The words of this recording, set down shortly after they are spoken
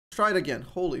Try it again.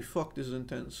 Holy fuck, this is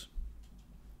intense.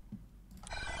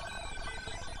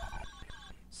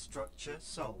 Structure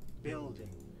sold. Building.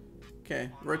 Okay,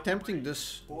 we're attempting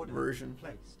this version.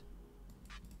 Placed.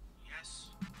 Yes.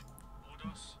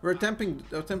 Ordos. We're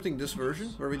attempting this version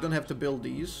where we don't have to build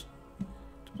these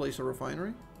to place a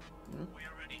refinery. Yeah. We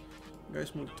are ready. You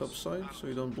guys move top side so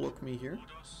you don't block me here.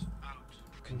 Ordos out.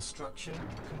 Construction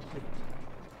complete.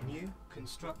 New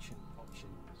construction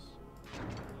options.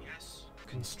 Yes.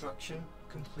 Construction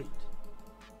complete.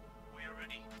 We are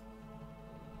ready.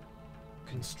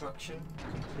 Construction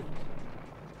complete.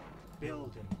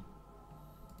 Building.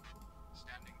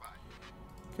 Standing by.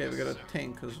 Okay, we got a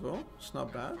tank as well. It's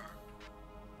not bad.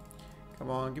 Come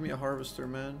on, give me a harvester,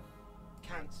 man.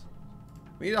 Cancel.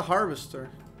 We need a harvester.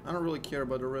 I don't really care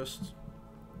about the rest.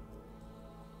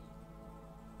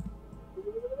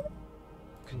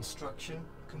 Construction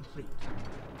complete.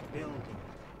 Building.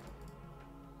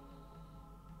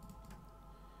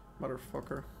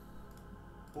 Motherfucker.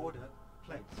 Order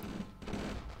placed.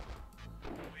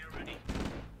 We are ready.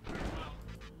 Very well.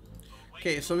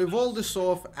 Okay, so we walled this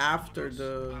off after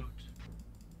the... Out.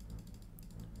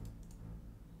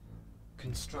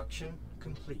 Construction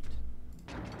complete.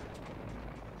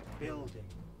 Building.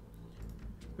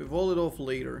 We walled it off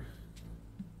later.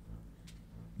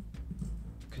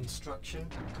 Construction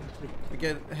complete. We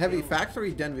get heavy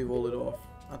factory, then we wall it off.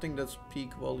 I think that's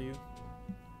peak value.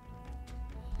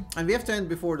 And we have to end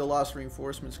before the last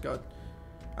reinforcements got.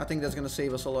 I think that's gonna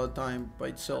save us a lot of time by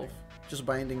itself. Just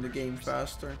by ending the game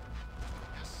faster.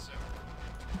 Yes, sir.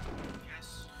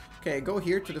 Yes. Okay, go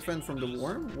here to defend from the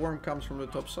worm. Worm comes from the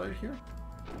top side here.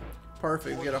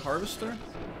 Perfect, we get a harvester.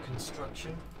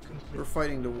 Construction complete. We're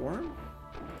fighting the worm.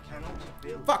 Cannot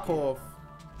build. Fuck off!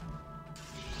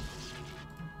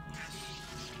 Yes.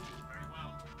 Very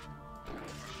well.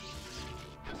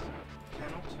 Yes, sir.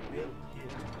 Cannot build here.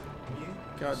 New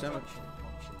God damn it. construction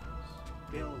options.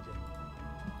 Building.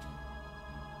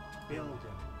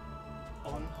 Building.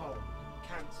 On hold.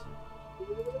 Cancel.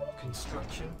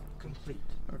 Construction complete.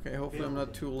 Okay, hopefully I'm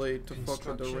not too late to fuck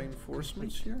with the Construction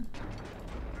reinforcements complete. here.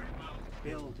 Very well.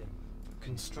 Building.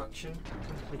 Construction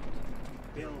complete.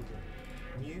 Building.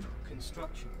 New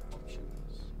construction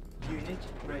options. Unit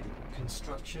ready.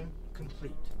 Construction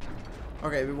complete.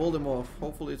 Okay, we walled them off.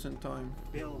 Hopefully it's in time.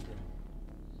 Building.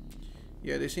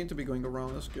 Yeah, they seem to be going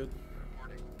around. That's good.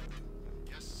 Reporting.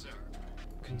 Yes, sir.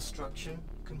 Construction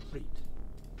complete.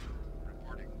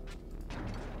 Reporting.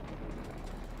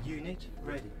 Unit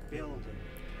ready. Building.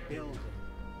 Building.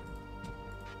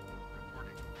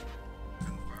 Reporting.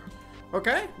 Confirmed.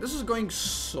 Okay, this is going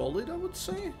solid, I would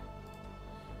say.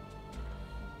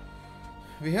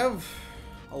 We have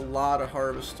a lot of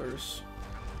harvesters.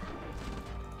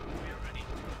 We are ready.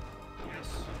 Yes.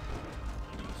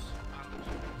 Ordos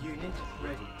out. Unit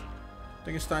ready. I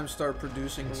think it's time to start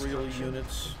producing real Construction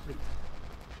units. complete.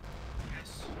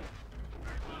 Yes.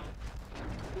 Very well.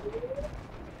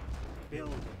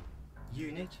 Building.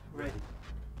 Unit ready.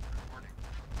 Reporting.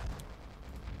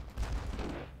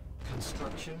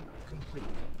 Construction complete.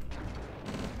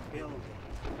 Building.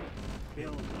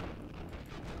 Building.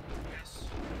 Yes.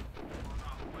 On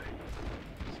our way.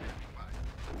 Standing by.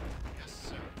 Yes,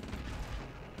 sir.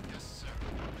 Yes, sir.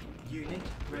 Unit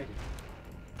ready.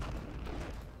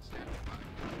 Standing by.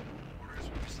 Orders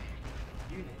received.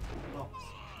 Unit lost.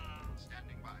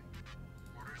 Standing by.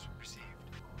 Orders received.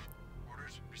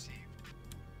 Orders received.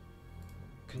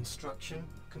 Construction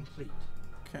complete.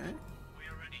 Okay. We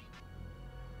are ready.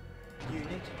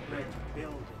 Unit ready.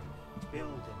 Building.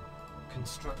 Building.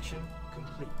 Construction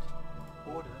complete.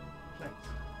 Order placed.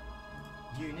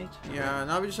 Unit Yeah,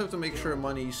 now we just have to make sure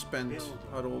money is spent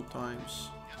at all times.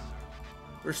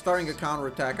 We're starting a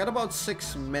counterattack. At about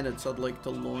 6 minutes, I'd like to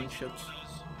launch it.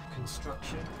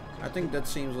 construction I think that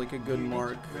seems like a good Unit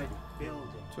mark ready. Building.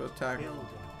 to attack. Building.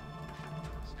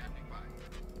 Standing by.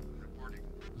 Reporting.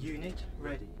 Unit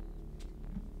ready.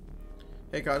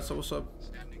 Hey guys, so what's up?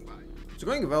 Standing by. It's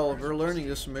going well. We're learning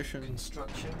this mission.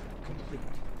 Construction complete.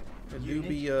 It do Unit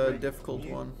be a ready. difficult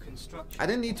New one. Construction. I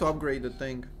didn't need to upgrade the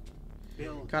thing.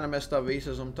 Build. Kind of messed up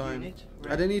Aces on time. Unit I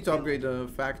ready. didn't need to Build. upgrade the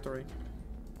factory.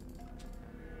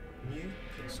 New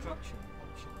construction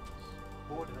options.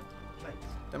 Order placed.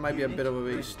 That might be a Unit bit of a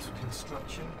ready. waste.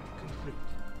 Construction complete.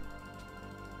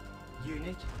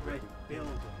 Unit ready.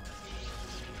 Building.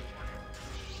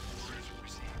 Orders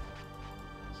received.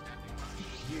 Standing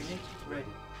by. Unit ready.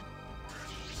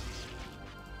 Orders received.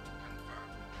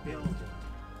 Confirmed. Building.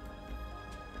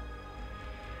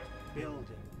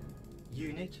 Building.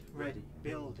 Unit ready.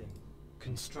 Building.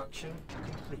 Construction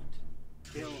complete.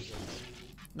 Building.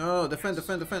 No, defend,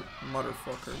 defend, defend.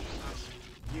 Motherfucker.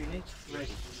 Unit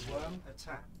ready. Worm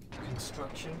attack.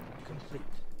 Construction complete.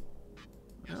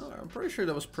 No, I'm pretty sure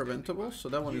that was preventable, so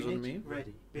that one is on me. Unit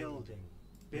ready. Building.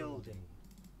 Building.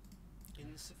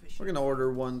 Insufficient. We're gonna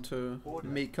order one to Order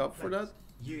make up for that. placed.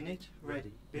 Unit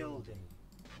ready. Building.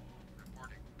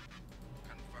 Reporting.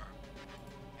 Confirmed.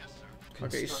 Yes, sir.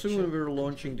 Okay, Construction soon we're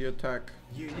launching the attack.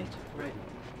 Unit ready.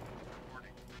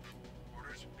 Reporting.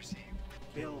 Orders received.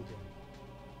 Building.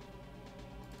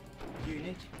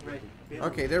 Unit ready. Building.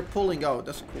 Okay, they're pulling out.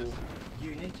 That's cool.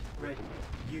 Unit ready.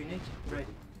 Unit ready.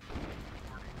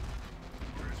 Reporting.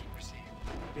 Orders received.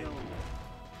 Building.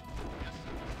 Yes, sir.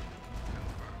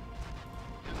 Confirmed.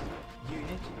 Yes, sir.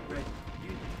 Unit ready.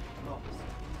 Unit lost.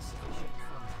 Insufficient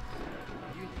funds.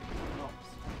 Unit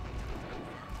lost.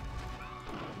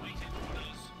 Waiting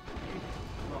orders. Unit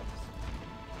lost.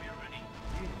 We are ready.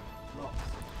 Unit lost.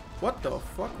 What the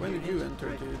fuck? When did you Unit enter,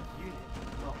 ready. dude? Unit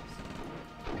lost.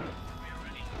 We are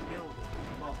ready. Building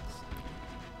lost.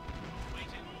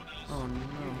 Waiting orders. Oh no.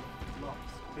 Unit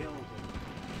lost. Building.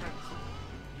 Cancel.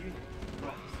 Unit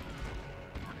lost.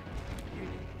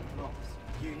 Unit lost.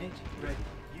 Unit ready.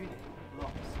 Unit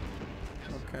lost.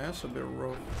 Okay, that's a bit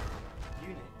rough.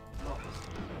 Unit lost.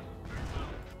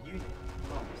 Unit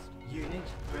lost. Unit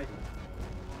ready.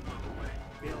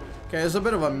 Building. Okay, it's a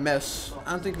bit of a mess.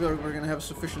 I don't think we're gonna have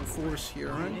sufficient force here,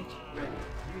 right? Unit ready.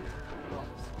 Unit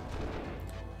lost.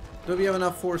 Do we have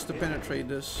enough force to penetrate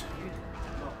this? Unit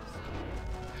lost.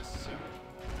 Yes, sir.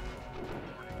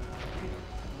 Unit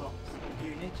lost.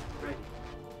 Unit ready.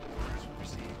 Orders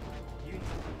received. Unit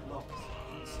lost.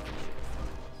 Insufficient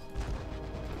funds.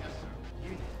 Yes, sir.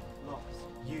 Unit lost.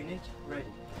 Unit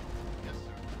ready. Yes,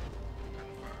 sir.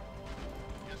 Confirmed.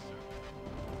 Yes, sir.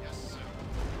 Yes, sir.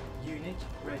 Unit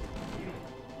ready. Unit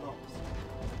lost.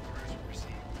 Orders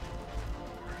received.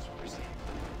 Orders received.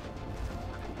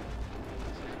 Reporting.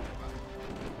 Standing by.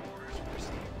 Orders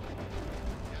received.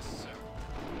 Yes, sir.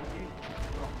 Unit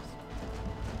lost.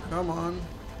 Come on.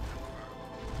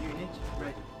 Unit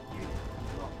ready. Unit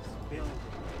lost. Building.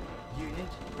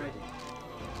 Unit ready.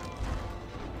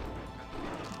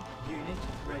 Unit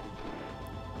ready.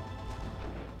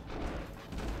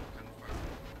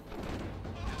 Confirmed.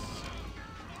 Yes, sir.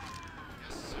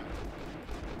 Yes, sir.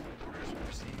 Orders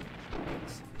received.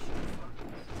 Insufficient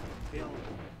funds. Building.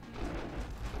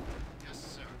 Yes,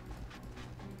 sir.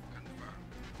 Confirmed.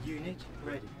 Unit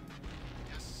ready.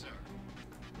 Yes, sir.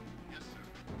 Yes, sir.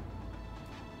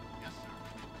 Yes, sir.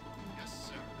 Yes,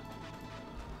 sir.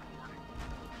 Reporting.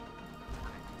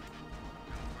 Reporting.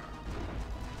 Confirmed.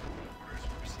 Orders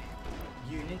received.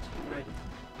 Unit ready.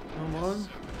 Come on.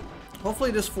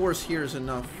 Hopefully this force here is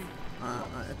enough.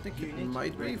 I think it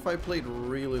might be if I played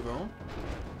really well.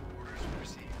 Orders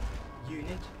received.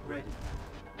 Unit ready.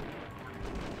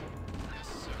 Yes,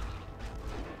 sir.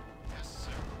 Yes,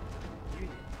 sir.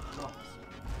 Unit lost.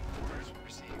 Orders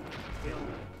received.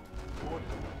 Building. Order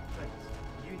placed.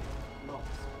 Unit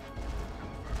lost.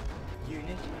 Confirmed.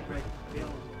 Unit ready.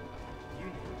 Building.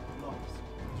 Unit lost.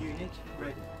 Unit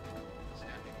ready.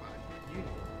 Standing by.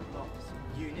 Unit lost.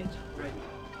 Unit ready.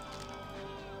 Confirmed.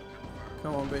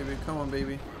 Come on, baby. Come on,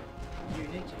 baby.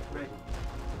 Unit ready.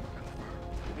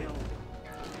 Confirmed. Building.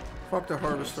 Fuck the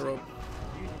harvester up.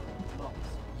 Unit lost.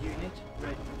 Unit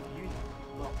ready. Unit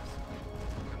lost.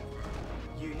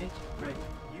 Confirmed. Unit ready.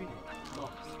 Unit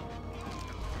lost.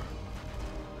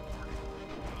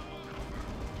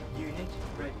 Unit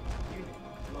ready. Unit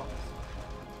lost.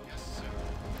 Yes, sir.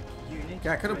 Unit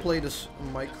Yeah, I could have ready. played this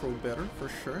micro better, for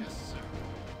sure. Yes, sir.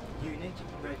 Unit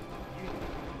ready. Unit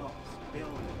lost.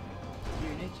 Building.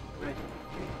 Unit ready.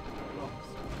 Unit lost.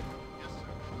 Yes, sir.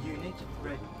 Unit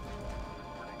ready.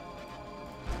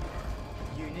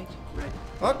 Reporting. Unit ready.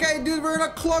 Okay, dude, we're in a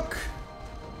clock.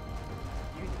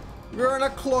 Unit. We're in a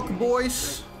clock, Unit boys.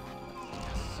 Yes,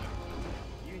 sir.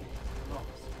 Unit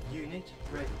lost. Unit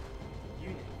ready.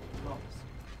 Unit lost.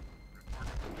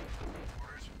 Reporting.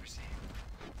 Orders received.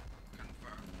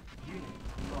 Confirmed. Unit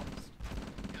lost.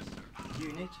 Yes, sir.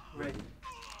 Unit ready.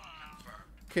 Confirmed.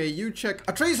 Okay, you check.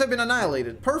 Atreus have been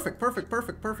annihilated. Perfect, perfect,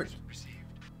 perfect, perfect. Received.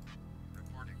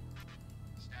 Reporting.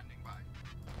 Standing by.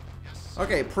 Yes, sir.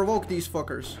 Okay, provoke these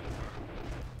fuckers. Standing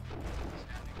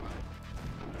by.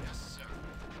 Yes, sir.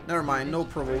 Never mind, no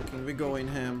provoking. We go in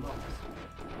ham. Lost.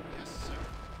 Yes, sir.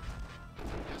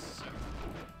 Yes, sir.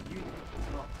 Unit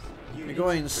lost. We Unit go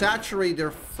in, ready. saturate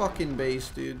their fucking base,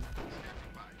 dude.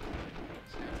 Standing by.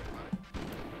 Standing by.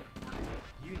 Reporting.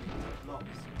 Unit lost.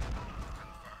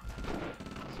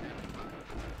 Confirmed. Standing by.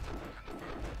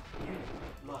 Confirmed. Unit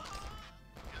lost.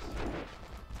 Yes, sir.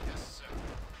 Yes, sir.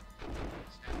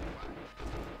 Standing by.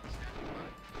 Standing by.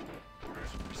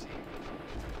 Orders received.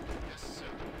 Yes,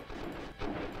 sir.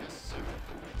 Yes, sir.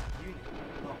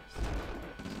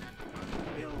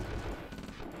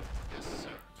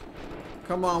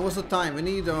 Come on, what's the time? We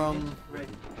need, Ready.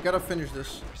 gotta finish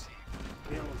this.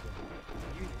 Building.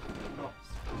 Unit lost.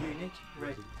 Unit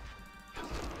ready.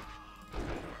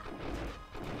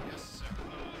 Yes, sir.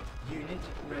 Unit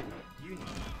ready. Unit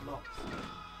lost.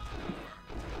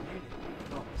 Unit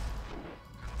lost.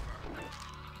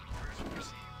 Orders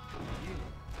received.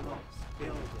 Unit lost.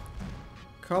 Building.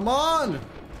 Come on! Unit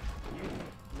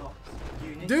lost.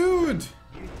 Unit. Dude!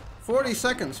 Unit. 40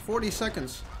 seconds, 40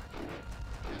 seconds.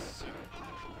 Yes, sir.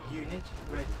 Unit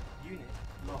ready. Unit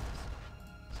lost.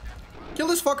 Kill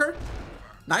this fucker!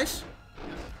 Nice.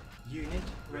 Unit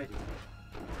ready.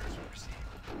 Orders received.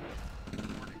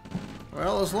 Reporting.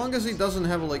 Well, as long as he doesn't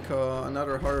have like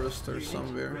another harvester Unit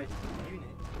somewhere. ready. Unit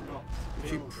lost.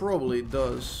 Which he Building. probably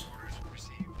does. Orders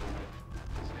received.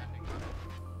 Standing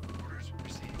by. Orders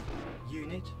received.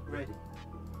 Unit ready.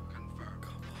 Confirmed.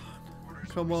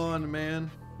 Orders Come on,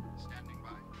 man. standing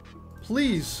by.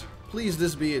 Please. Please,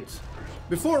 this be it.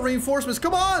 Before reinforcements,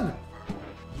 come on!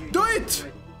 Unit Do it!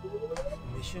 ready.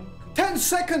 Mission 10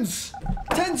 seconds!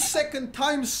 10-second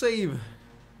time save!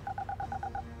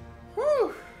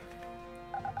 Whew.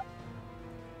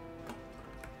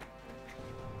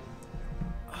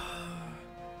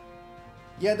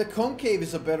 Yeah, the concave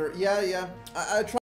is a better... Yeah. I tried